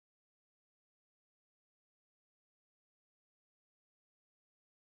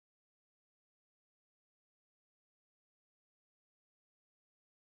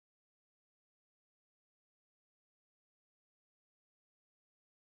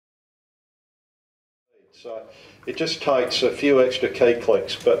So it just takes a few extra key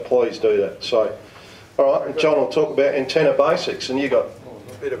clicks, but please do that. So, all right, John will talk about antenna basics, and you got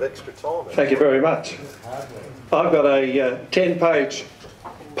a bit of extra time. Thank you very much. I've got a 10-page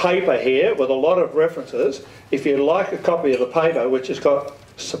paper here with a lot of references. If you'd like a copy of the paper, which has got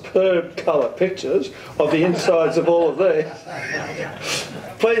superb colour pictures of the insides of all of these,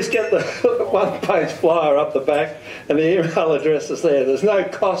 please get the one-page flyer up the back, and the email address is there. There's no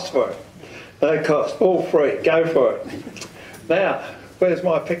cost for it. No cost, all free, go for it. Now, where's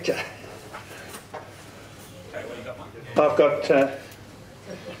my picture? I've got,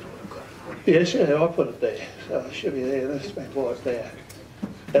 yes, yeah, I put it there, so it should be there. This was there.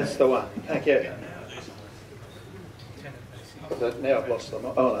 That's the one, thank you. Now I've lost them.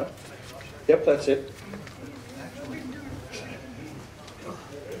 Oh no. Yep, that's it.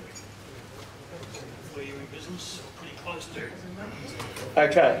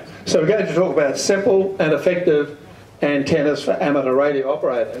 Okay, so we're going to talk about simple and effective antennas for amateur radio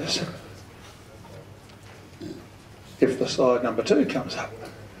operators. If the slide number 2 comes up.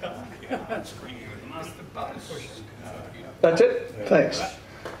 That's it? Thanks.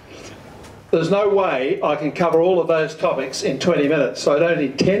 There's no way I can cover all of those topics in 20 minutes, so I don't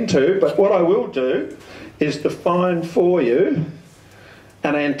intend to, but what I will do is define for you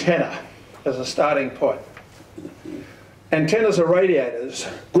an antenna as a starting point. Antennas are radiators.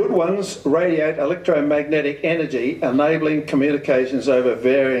 Good ones radiate electromagnetic energy, enabling communications over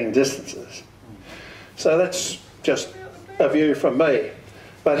varying distances. So that's just a view from me.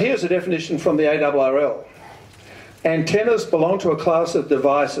 But here's a definition from the ARRL. Antennas belong to a class of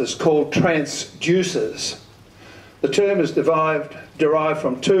devices called transducers. The term is derived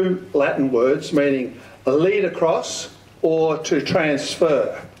from 2 Latin words meaning lead across or to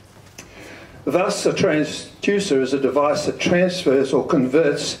transfer. Thus, a transducer is a device that transfers or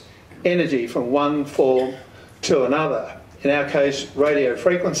converts energy from one form to another. In our case, radio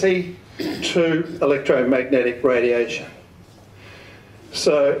frequency to electromagnetic radiation.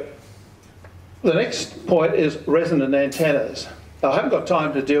 So, the next point is resonant antennas. Now, I haven't got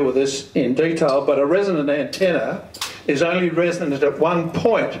time to deal with this in detail, but a resonant antenna is only resonant at one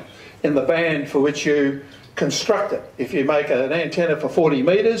point in the band for which you construct it. If you make an antenna for 40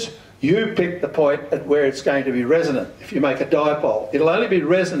 metres, you pick the point at where it's going to be resonant. If you make a dipole, it'll only be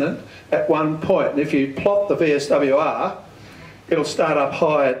resonant at one point. And if you plot the VSWR, it'll start up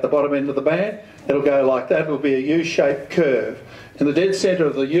high at the bottom end of the band. It'll go like that. It'll be a U-shaped curve. In the dead centre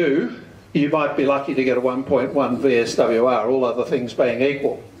of the U, you might be lucky to get a 1.1 VSWR, all other things being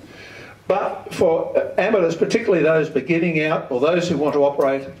equal. But for amateurs, particularly those beginning out or those who want to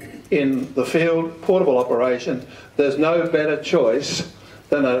operate in the field, portable operation, there's no better choice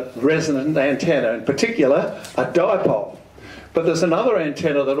than a resonant antenna, in particular a dipole. But there's another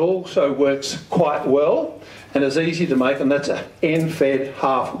antenna that also works quite well and is easy to make, and that's an end-fed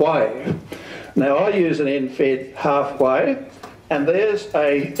half wave. Now I use an end-fed half wave, and there's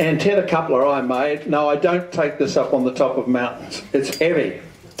an antenna coupler I made. Now I don't take this up on the top of mountains, it's heavy.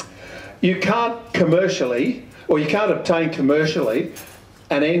 You can't commercially, or you can't obtain commercially,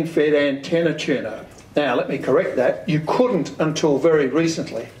 an end-fed antenna tuner. Now let me correct that, you couldn't until very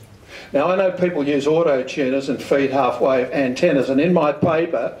recently. Now I know people use auto tuners and feed half-wave antennas, and in my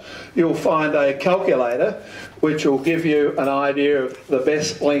paper you'll find a calculator which will give you an idea of the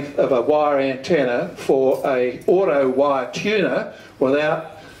best length of a wire antenna for a auto wire tuner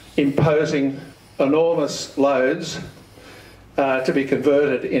without imposing enormous loads to be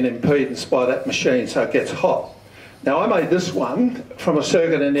converted in impedance by that machine so it gets hot. Now I made this one from a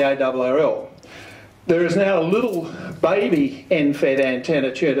circuit in the ARRL. There is now a little baby end-fed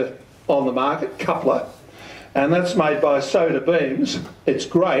antenna tuner on the market, coupler, and that's made by Soda Beams. It's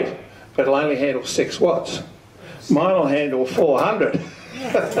great, but it'll only handle 6 watts. Mine will handle 400.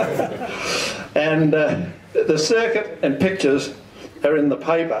 And the circuit and pictures are in the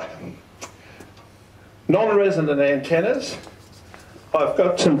paper. Non-resonant antennas, I've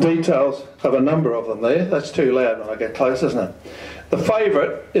got some details of a number of them there. That's too loud when I get close, isn't it? The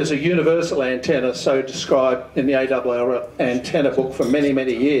favourite is a universal antenna, so described in the ARRL antenna book for many,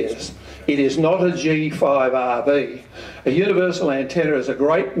 many years. It is not a G5RV. A universal antenna is a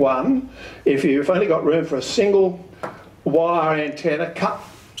great one if you've only got room for a single wire antenna cut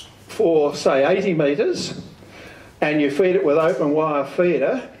for, say, 80 metres, and you feed it with open wire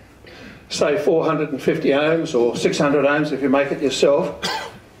feeder, say 450 ohms or 600 ohms if you make it yourself.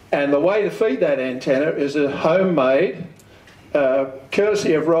 And the way to feed that antenna is a homemade,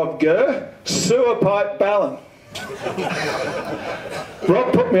 courtesy of Rob Gurr, sewer pipe balun.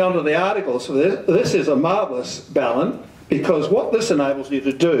 Rob put me onto the articles for this. This is a marvellous balun. because what this enables you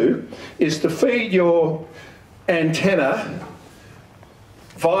to do is to feed your antenna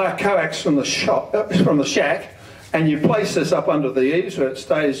via coax from the shack, and you place this up under the eaves where it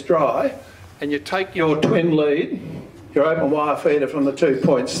stays dry, and you take your twin lead, your open wire feeder from the 2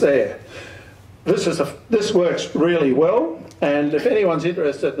 points there. This works really well, and if anyone's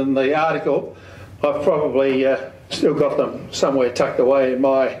interested in the article, I've probably still got them somewhere tucked away in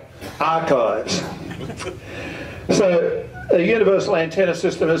my archives. So a universal antenna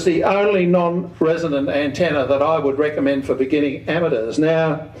system is the only non-resonant antenna that I would recommend for beginning amateurs.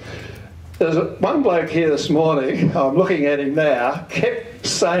 Now, there's one bloke here this morning, I'm looking at him now, kept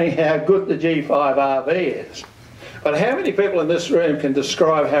saying how good the G5RV is. But how many people in this room can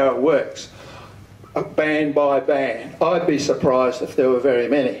describe how it works, band by band? I'd be surprised if there were very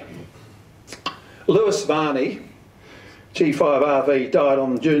many. Lewis Varney, G5RV, died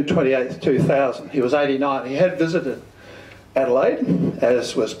on June 28th, 2000. He was 89. He had visited Adelaide,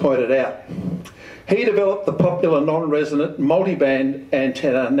 as was pointed out. He developed the popular non-resonant multi-band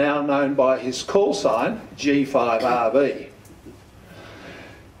antenna now known by his call sign, G5RV.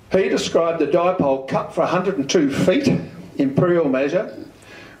 He described the dipole cut for 102 feet, imperial measure,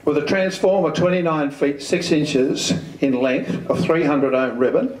 with a transformer 29 feet 6 inches in length of 300 ohm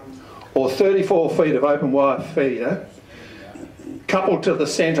ribbon, or 34 feet of open wire feeder, coupled to the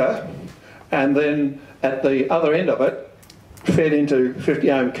centre, and then at the other end of it, fed into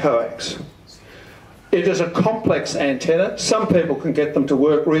 50 ohm coax. It is a complex antenna. Some people can get them to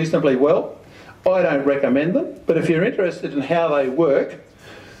work reasonably well. I don't recommend them, but if you're interested in how they work,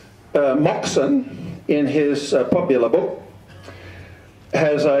 Moxon, in his popular book,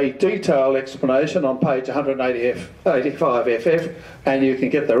 has a detailed explanation on page 185 FF, and you can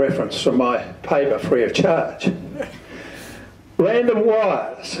get the reference from my paper free of charge. Random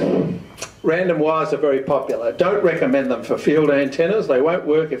wires. Random wires are very popular. Don't recommend them for field antennas. They won't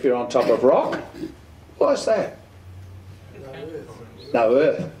work if you're on top of rock. Why's that? No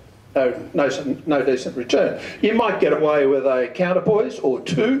earth. No decent return. You might get away with a counterpoise or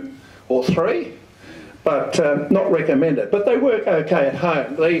 2 or 3, but not recommended. But they work okay at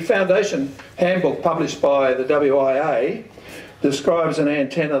home. The Foundation handbook published by the WIA describes an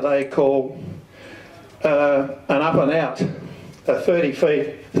antenna they call an up and out,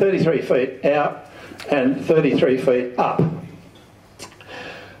 33 feet out and 33 feet up.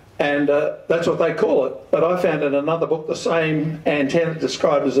 And that's what they call it. But I found in another book the same antenna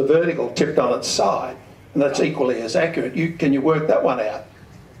described as a vertical tipped on its side. And that's equally as accurate. Can you work that one out?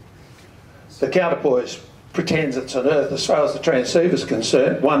 The counterpoise pretends it's an earth. As far as the transceiver is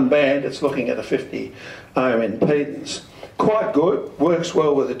concerned, one band, it's looking at a 50 ohm impedance. Quite good, works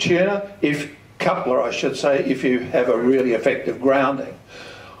well with a tuner, coupler I should say, if you have a really effective grounding.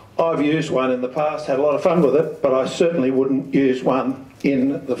 I've used one in the past, had a lot of fun with it, but I certainly wouldn't use one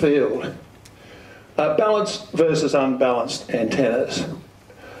in the field. Balanced versus unbalanced antennas.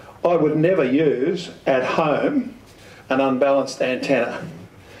 I would never use at home an unbalanced antenna.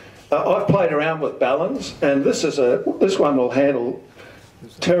 I've played around with balance, and this one will handle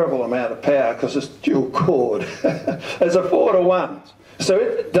a terrible amount of power because it's dual cord. It's a 4-to-1, so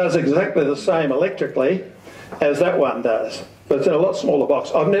it does exactly the same electrically as that one does, but it's in a lot smaller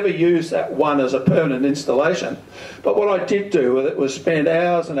box. I've never used that one as a permanent installation, but what I did do with it was spend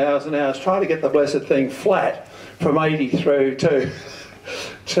hours and hours and hours trying to get the blessed thing flat from 80 through to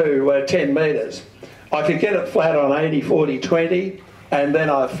 10 metres. I could get it flat on 80, 40, 20, and then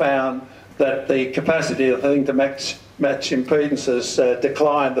I found that the capacity of the thing to match impedances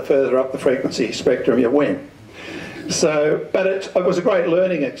declined the further up the frequency spectrum you went. So, but it was a great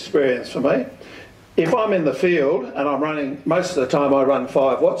learning experience for me. If I'm in the field and I'm running, most of the time I run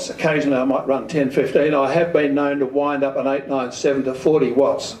 5 watts, occasionally I might run 10, 15, I have been known to wind up an 897 to 40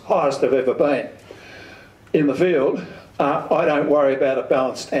 watts, highest I've ever been. In the field, I don't worry about a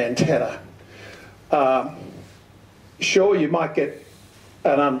balanced antenna. Sure, you might get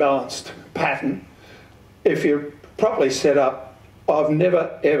an unbalanced pattern. If you're properly set up, I've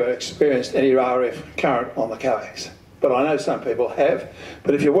never ever experienced any RF current on the coax, but I know some people have.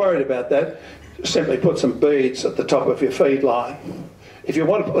 But if you're worried about that, simply put some beads at the top of your feed line. If you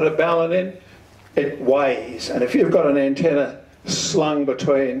want to put a balun in, it weighs, and if you've got an antenna slung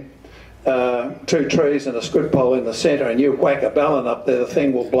between 2 trees and a squid pole in the centre and you whack a balun up there, the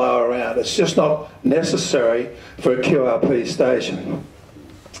thing will blow around. It's just not necessary for a QRP station.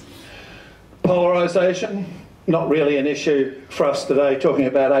 Polarisation, not really an issue for us today talking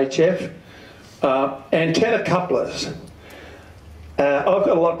about HF. Antenna couplers. I've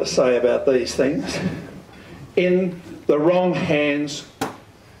got a lot to say about these things. In the wrong hands,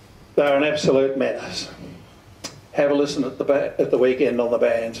 they're an absolute menace. Have a listen at the weekend on the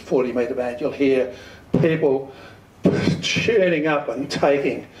bands, 40-metre band. You'll hear people tuning up and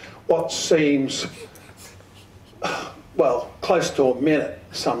taking what seems, well, close to a minute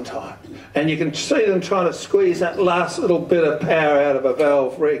sometimes. And you can see them trying to squeeze that last little bit of power out of a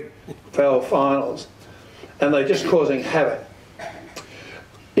valve rig, valve finals, and they're just causing havoc.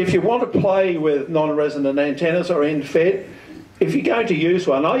 If you want to play with non-resonant antennas or end-fed, if you're going to use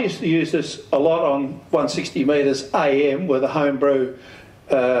one, I used to use this a lot on 160 metres AM with a homebrew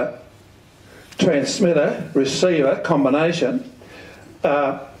transmitter, receiver combination.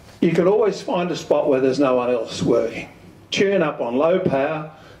 You can always find a spot where there's no one else working. Tune up on low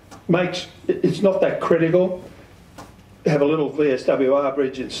power, it's not that critical. Have a little VSWR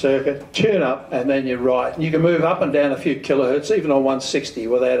bridge in circuit, tune up, and then you're right. And you can move up and down a few kilohertz, even on 160,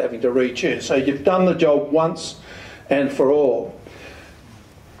 without having to retune. So you've done the job once and for all.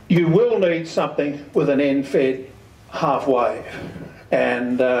 You will need something with an end-fed half wave,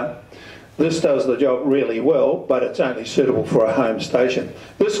 and this does the job really well, but it's only suitable for a home station.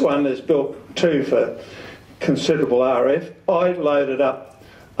 This one is built too for considerable RF. I loaded up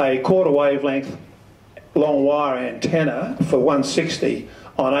a quarter wavelength long wire antenna for 160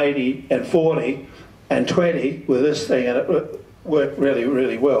 on 80 and 40 and 20 with this thing, and it worked really,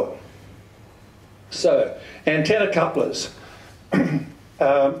 really well. So, antenna couplers,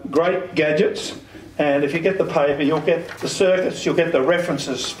 great gadgets, and if you get the paper, you'll get the circuits, you'll get the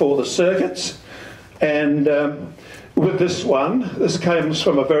references for the circuits, and with this one, this comes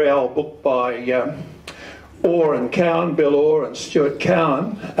from a very old book by Orr and Cowan, Bill Orr and Stuart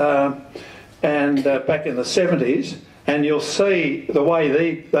Cowan, and back in the 70s, and you'll see the way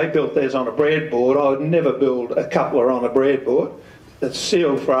they built theirs on a breadboard. I would never build a coupler on a breadboard. It's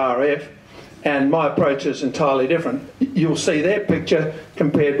sealed for RF, and my approach is entirely different. You'll see their picture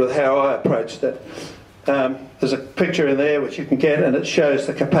compared with how I approached it. There's a picture in there which you can get, and it shows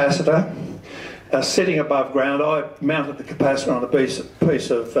the capacitor sitting above ground. I mounted the capacitor on a piece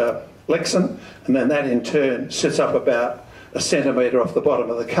of Lexan, and then that in turn sits up about a centimetre off the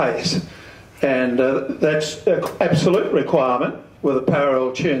bottom of the case. And that's an absolute requirement with a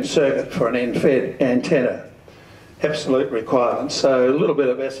parallel tuned circuit for an end-fed antenna. Absolute requirement. So a little bit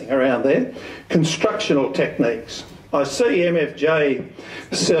of messing around there. Constructional techniques. I see MFJ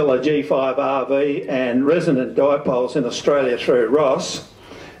sell a G5RV and resonant dipoles in Australia through Ross,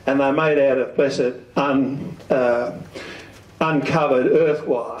 and they're made out of blessed uncovered earth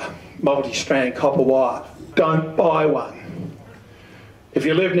wire, multi-strand copper wire. Don't buy one. If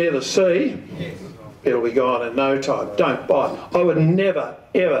you live near the sea, it'll be gone in no time. Don't buy it. I would never,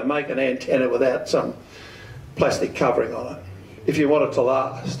 ever make an antenna without some plastic covering on it, if you want it to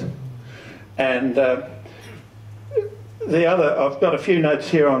last. And I've got a few notes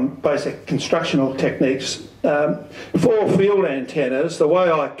here on basic constructional techniques. For field antennas, the way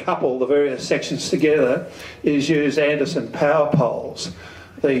I couple the various sections together is use Anderson power poles.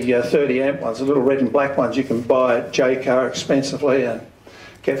 The 30 amp ones, the little red and black ones you can buy at JCar expensively and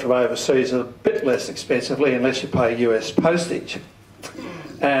get from overseas a bit less expensively unless you pay US postage.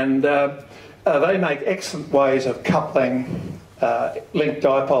 And they make excellent ways of coupling linked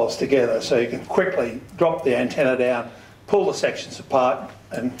dipoles together, so you can quickly drop the antenna down, pull the sections apart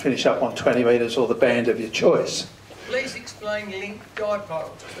and finish up on 20 metres or the band of your choice. Please explain linked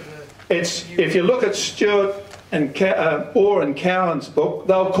dipoles to the... If you look at Stuart and Orr and Cowan's book,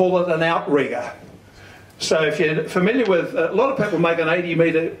 they'll call it an outrigger. So if you're familiar with, a lot of people make an 80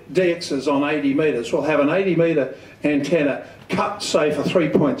 metre DXs on 80 metres, will have an 80 metre antenna cut, say, for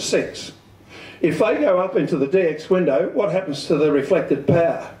 3.6. If they go up into the DX window, what happens to the reflected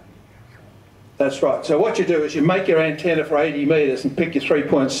power? That's right. So what you do is you make your antenna for 80 metres and pick your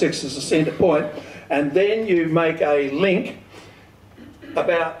 3.6 as the centre point, and then you make a link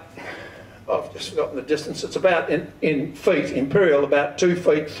about, I've just forgotten the distance, it's about in feet, imperial, about 2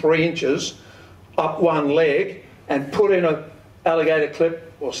 feet 3 inches up one leg, and put in an alligator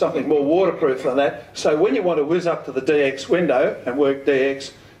clip or something more waterproof than that. So when you want to whiz up to the DX window and work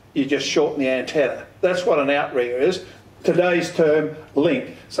DX, you just shorten the antenna. That's what an outrigger is. Today's term,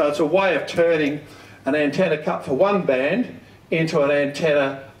 link. So it's a way of turning an antenna cut for one band into an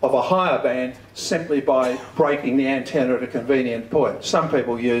antenna of a higher band simply by breaking the antenna at a convenient point. Some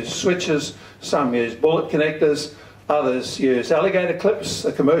people use switches, some use bullet connectors, others use alligator clips.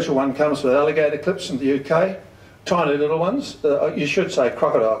 The commercial one comes with alligator clips from the UK, tiny little ones. You should say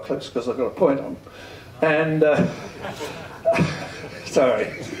crocodile clips because they've got a point on them. And sorry.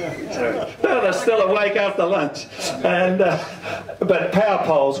 No, they're still awake after lunch. And but power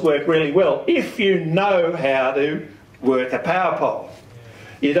poles work really well if you know how to work a power pole.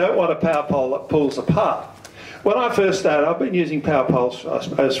 You don't want a power pole that pulls apart. When I first started, I've been using PowerPoles, I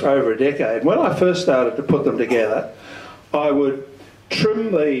suppose, for over a decade. When I first started to put them together, I would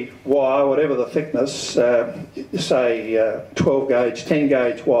trim the wire, whatever the thickness, say 12 gauge, 10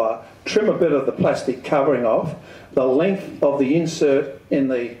 gauge wire, trim a bit of the plastic covering off, the length of the insert in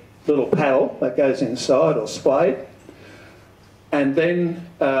the little paddle that goes inside or splayed, and then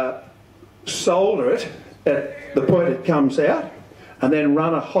solder it at the point it comes out, and then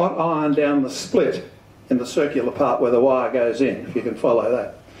run a hot iron down the split in the circular part where the wire goes in, if you can follow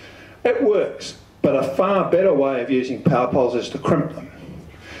that. It works, but a far better way of using PowerPoles is to crimp them.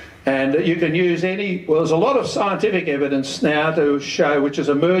 And you can use any, well, there's a lot of scientific evidence now to show, which is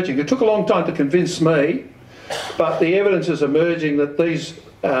emerging. It took a long time to convince me, but the evidence is emerging that these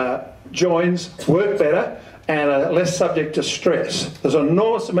joins work better and are less subject to stress. There's an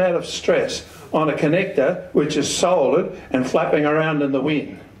enormous amount of stress on a connector which is soldered and flapping around in the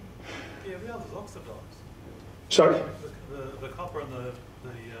wind. Yeah, the others oxidise. Sorry? The copper and the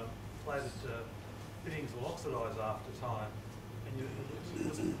plated fittings will oxidise after time, and it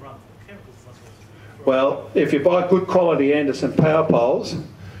doesn't run for chemicals. Well, if you buy good quality Anderson PowerPoles,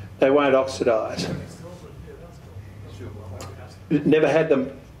 they won't oxidise. Never had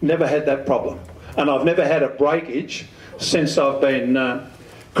that problem, and I've never had a breakage since I've been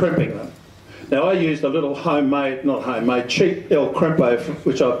crimping them. Now I used a little homemade, not homemade, cheap L crimper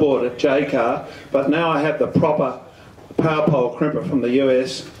which I bought at Jaycar, but now I have the proper PowerPole crimper from the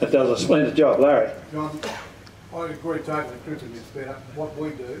US that does a splendid job. Larry? John, I agree totally. Crimping is better. What we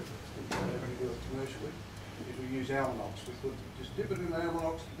do, we do it commercially, is we use Almanox. We just dip it in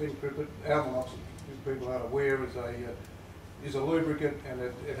Almanox, then crimp it. Almanox, if people aren't aware, is a lubricant, and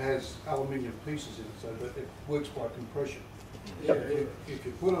it has aluminium pieces in it, so that it works by compression. Yep. If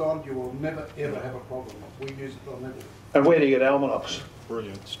you put it on, you will never ever have a problem. We use it on everything. And where do you get Almanox?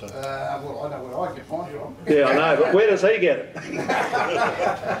 Brilliant stuff. Well, I know where I get mine from. Yeah, I know, but where does he get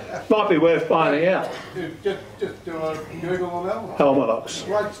it? Might be worth finding out. Just do a Google on Almanox. Almanox.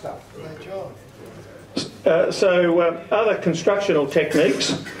 Great stuff. Other constructional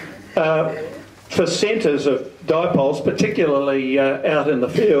techniques for centres of dipoles, particularly out in the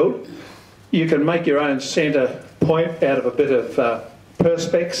field, you can make your own centre point out of a bit of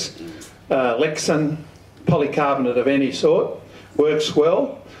Perspex, Lexan, polycarbonate of any sort. Works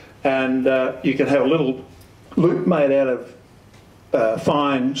well, and you can have a little loop made out of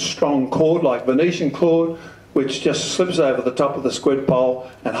fine, strong cord like Venetian cord, which just slips over the top of the squid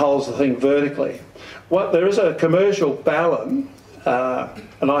pole and holds the thing vertically. There is a commercial balun,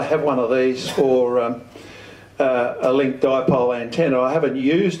 and I have one of these for a linked dipole antenna. I haven't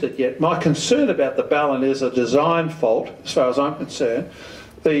used it yet. My concern about the balun is a design fault, as far as I'm concerned.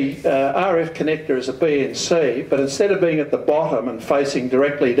 The RF connector is a BNC, but instead of being at the bottom and facing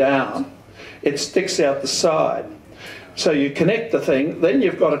directly down, it sticks out the side. So you connect the thing, then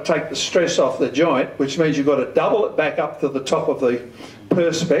you've got to take the stress off the joint, which means you've got to double it back up to the top of the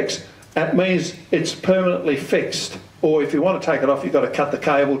Perspex. That means it's permanently fixed. Or if you want to take it off, you've got to cut the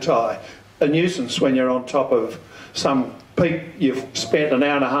cable tie. A nuisance when you're on top of some peak you've spent an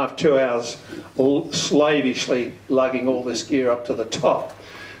hour and a half, 2 hours slavishly lugging all this gear up to the top.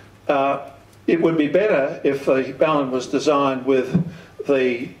 It would be better if the balun was designed with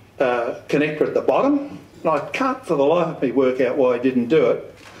the connector at the bottom, and I can't for the life of me work out why I didn't do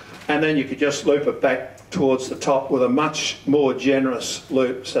it, and then you could just loop it back towards the top with a much more generous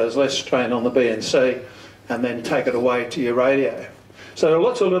loop, so there's less strain on the BNC, and then take it away to your radio. So there are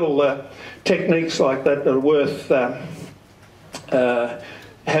lots of little techniques like that that are worth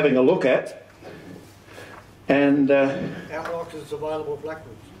having a look at. And Almanox is available at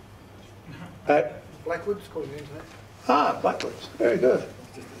Blackwoods. Blackwoods, called the internet. Blackwoods, very good.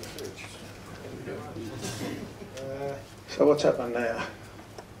 So what's happening now?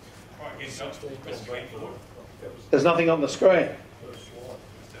 There's nothing on the screen.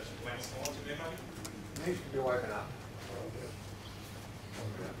 Needs to be woken up.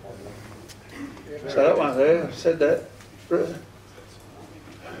 So that one there, I said that.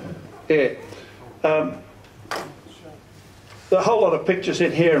 Yeah. A whole lot of pictures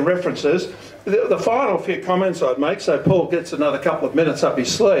in here and references. The final few comments I'd make, so Paul gets another couple of minutes up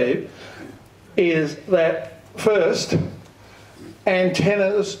his sleeve, is that first,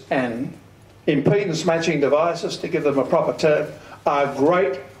 antennas and impedance matching devices, to give them a proper term, are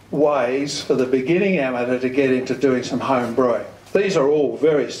great ways for the beginning amateur to get into doing some home brewing. These are all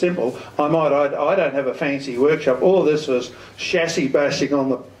very simple. I don't have a fancy workshop. All of this was chassis bashing on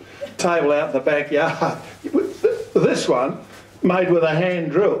the table out in the backyard. This one, made with a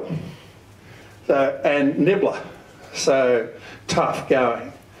hand drill and nibbler, so tough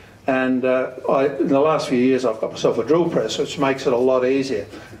going. And in the last few years I've got myself a drill press, which makes it a lot easier.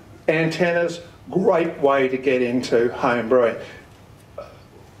 Antennas, great way to get into home brewing.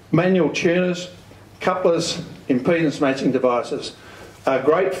 Manual tuners, couplers, impedance matching devices are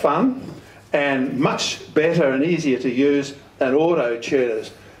great fun and much better and easier to use than auto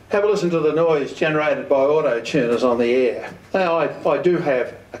tuners. Have a listen to the noise generated by auto tuners on the air. Now I do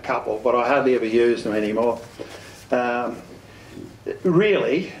have a couple, but I hardly ever use them anymore.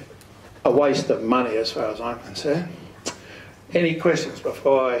 Really a waste of money as far as I'm concerned. Any questions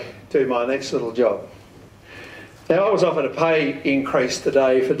before I do my next little job? Now, I was offered a pay increase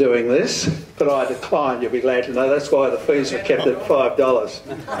today for doing this, but I declined, you'll be glad to know. That's why the fees were kept at $5.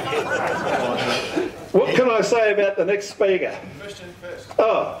 What can I say about the next speaker? Question first.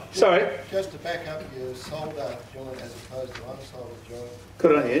 Oh, sorry. Just to back up your solder joint as opposed to unsoldered joint.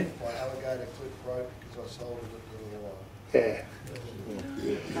 Good on you. My alligator clip broke because I soldered it to the wire.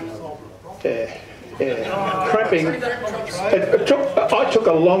 Yeah. Yeah. Cramping. I took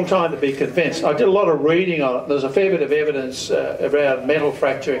a long time to be convinced. I did a lot of reading on it. There's a fair bit of evidence around metal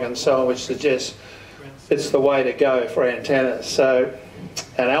fracturing and so on, which suggests it's the way to go for antennas. So,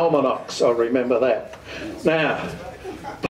 and Almanox, I'll remember that. Now,